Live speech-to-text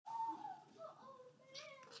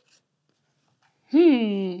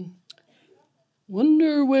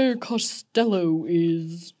Wonder where Costello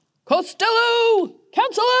is. Costello!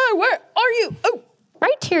 Counselor, where are you? Oh!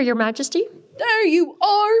 Right here, Your Majesty. There you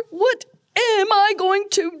are. What am I going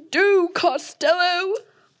to do, Costello?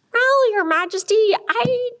 Well, Your Majesty,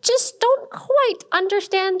 I just don't quite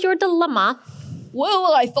understand your dilemma.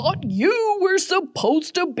 Well, I thought you were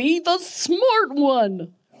supposed to be the smart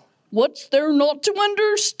one. What's there not to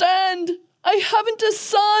understand? I haven't a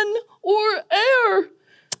son or heir.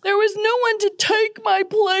 There was no one to take my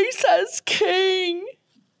place as king.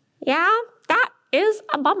 Yeah, that is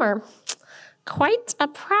a bummer. Quite a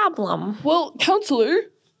problem. Well, Counselor,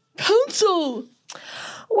 counsel.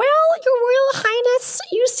 Well, Your Royal Highness,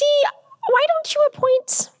 you see, why don't you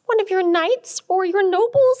appoint one of your knights or your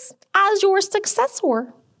nobles as your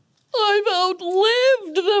successor? I've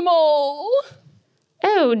outlived them all.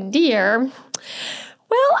 Oh, dear.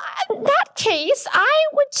 Well, in that case, I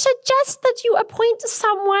would suggest that you appoint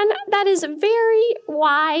someone that is very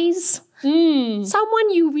wise.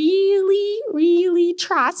 Someone you really, really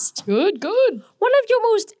trust. Good. One of your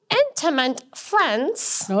most intimate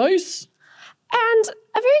friends. Nice. And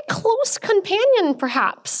a very close companion,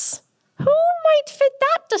 perhaps. Who might fit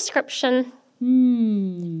that description?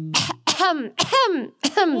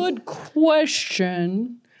 Good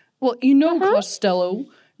question. Well, Costello,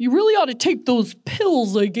 you really ought to take those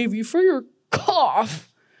pills I gave you for your cough.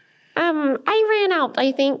 I ran out,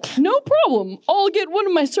 I think. No problem. I'll get one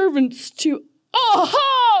of my servants to...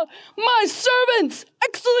 Aha! My servants!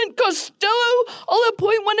 Excellent, Costello! I'll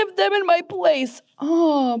appoint one of them in my place.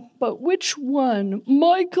 But which one?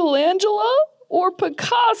 Michelangelo or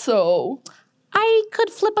Picasso? I could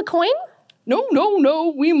flip a coin?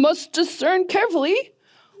 No. We must discern carefully.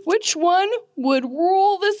 Which one would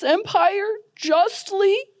rule this empire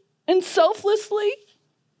justly and selflessly?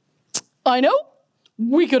 I know.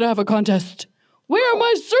 We could have a contest. Where are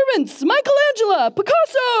my servants? Michelangelo,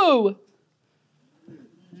 Picasso!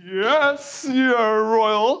 Yes, Your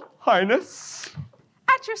Royal Highness.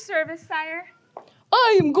 At your service, sire.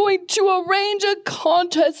 I am going to arrange a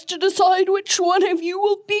contest to decide which one of you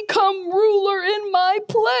will become ruler in my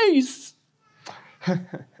place.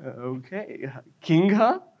 Okay, king,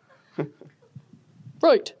 huh?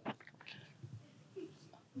 Right.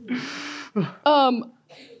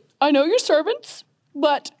 I know your servants,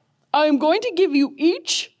 but I am going to give you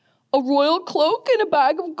each a royal cloak and a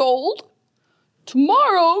bag of gold.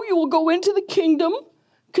 Tomorrow you will go into the kingdom,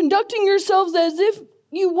 conducting yourselves as if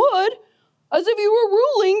you were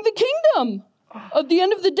ruling the kingdom. At the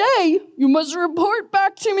end of the day, you must report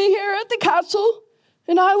back to me here at the castle,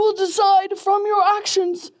 and I will decide from your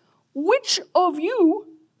actions which of you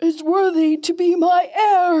is worthy to be my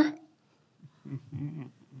heir.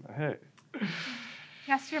 Hey.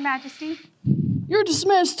 Yes, Your Majesty. You're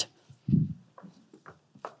dismissed.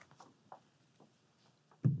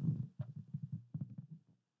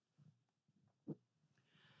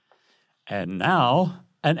 And now,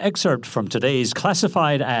 an excerpt from today's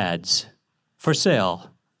classified ads. For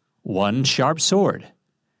sale, 1 sharp sword,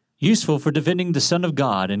 useful for defending the Son of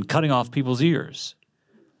God and cutting off people's ears.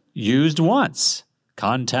 Used once,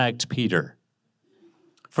 contact Peter.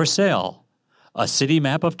 For sale, a city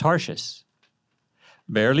map of Tarshish.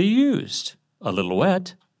 Barely used, a little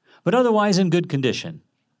wet, but otherwise in good condition.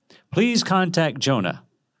 Please contact Jonah,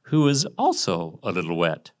 who is also a little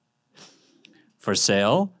wet. For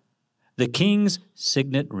sale, the king's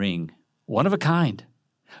signet ring, one of a kind.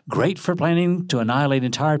 Great for planning to annihilate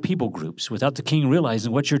entire people groups without the king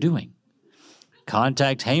realizing what you're doing.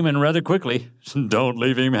 Contact Haman rather quickly. Don't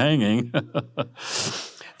leave him hanging.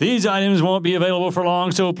 These items won't be available for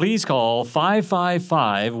long, so please call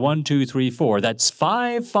 555-1234. That's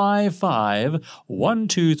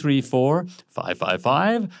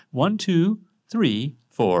 555-1234,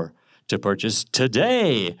 555-1234 to purchase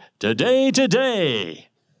today.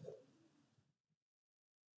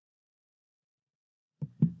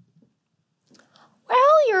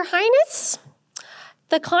 Well, Your Highness,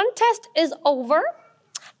 the contest is over.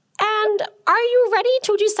 And are you ready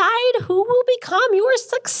to decide who will become your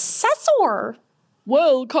successor?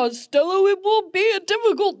 Well, Costello, it will be a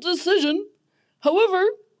difficult decision. However,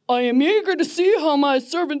 I am eager to see how my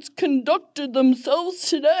servants conducted themselves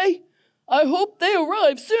today. I hope they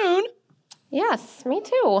arrive soon. Yes, me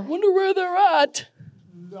too. Wonder where they're at.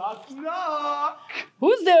 Knock, knock.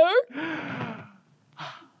 Who's there?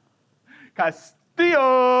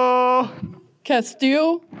 Castillo.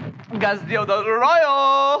 Castillo? Castillo the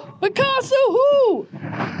Royal. Picasso, who?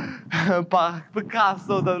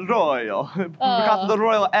 Picasso the Royal. Picasso the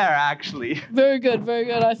Royal Heir, actually. Very good, very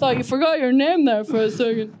good. I thought you forgot your name there for a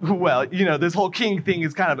second. Well, this whole king thing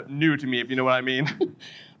is kind of new to me, if you know what I mean.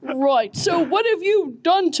 Right, so what have you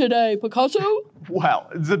done today, Picasso? Well,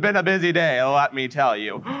 it's been a busy day, let me tell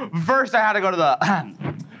you. First, I had to go to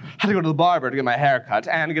the barber to get my hair cut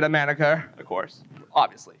and get a manicure, of course.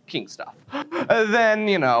 Obviously, king stuff. Then,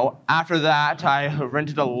 after that, I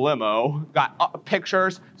rented a limo, got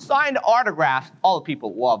pictures, signed autographs. All the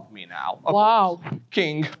people love me now. Wow.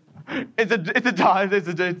 King. It's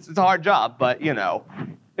a hard job, but,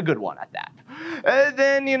 a good one at that.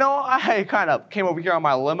 Then, I kind of came over here on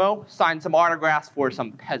my limo, signed some autographs for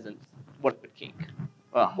some peasants. What a good king.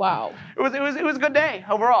 Wow. It was a good day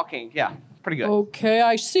overall, king. Yeah, pretty good. Okay,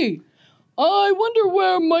 I see. I wonder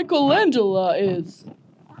where Michelangelo is.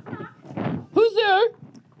 Who's there?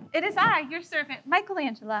 It is I, your servant,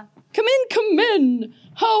 Michelangelo. Come in, come in.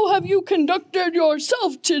 How have you conducted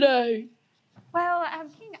yourself today? Well,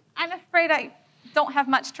 King, I'm afraid I don't have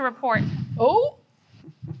much to report. Oh?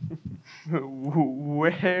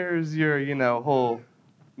 Where's your, whole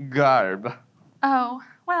garb? Oh,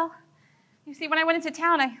 well, you see, when I went into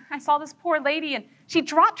town, I saw this poor lady, and she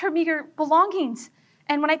dropped her meager belongings.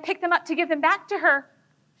 And when I picked them up to give them back to her,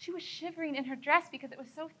 she was shivering in her dress because it was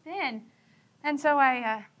so thin. And so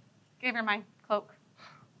I gave her my cloak.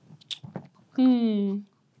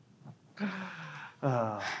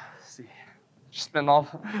 See, spend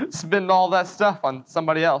all that stuff on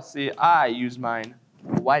somebody else. See, I use mine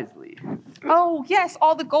wisely. Oh, yes,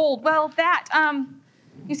 all the gold. Well,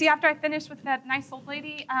 you see, after I finished with that nice old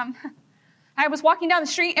lady, I was walking down the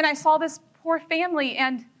street and I saw this poor family,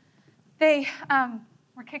 and they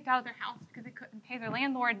were kicked out of their house because they couldn't pay their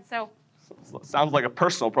landlord. And so, sounds like a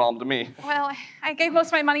personal problem to me. Well, I gave most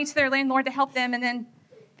of my money to their landlord to help them, and then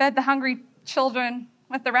fed the hungry children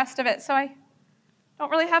with the rest of it. So I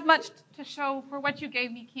don't really have much to show for what you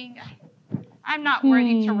gave me, King. I'm not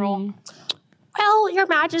worthy to rule. Well, Your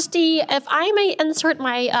Majesty, if I may insert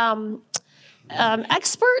my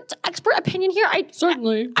expert opinion here,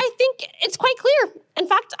 Certainly. I think it's quite clear. In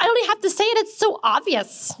fact, I only have to say it. It's so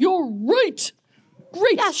obvious. You're right.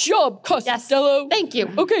 Great job, Costello. Yes. Thank you.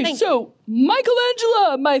 Okay, so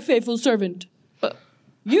Michelangelo, my faithful servant,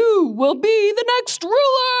 you will be the next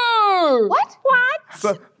ruler. What?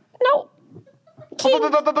 No. King.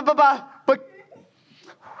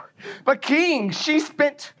 But King, she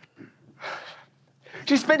spent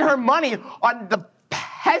her money on the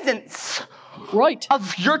peasants Right.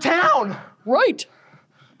 of your town. Right.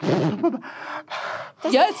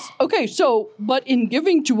 Yes. Okay, but in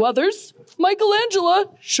giving to others,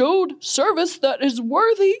 Michelangelo showed service that is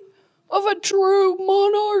worthy of a true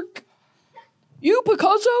monarch. You,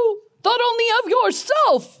 Picasso, thought only of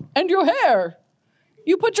yourself and your hair.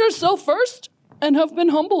 You put yourself first and have been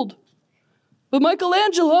humbled. But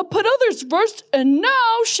Michelangelo put others first, and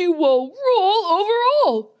now she will rule over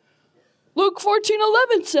all. Luke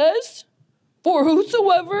 14:11 says, "For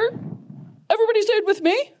whosoever," everybody say it with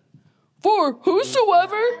me, "For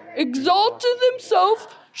whosoever exalteth himself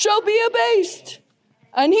shall be abased,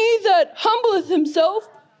 and he that humbleth himself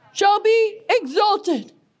shall be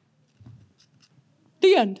exalted."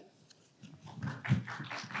 The end.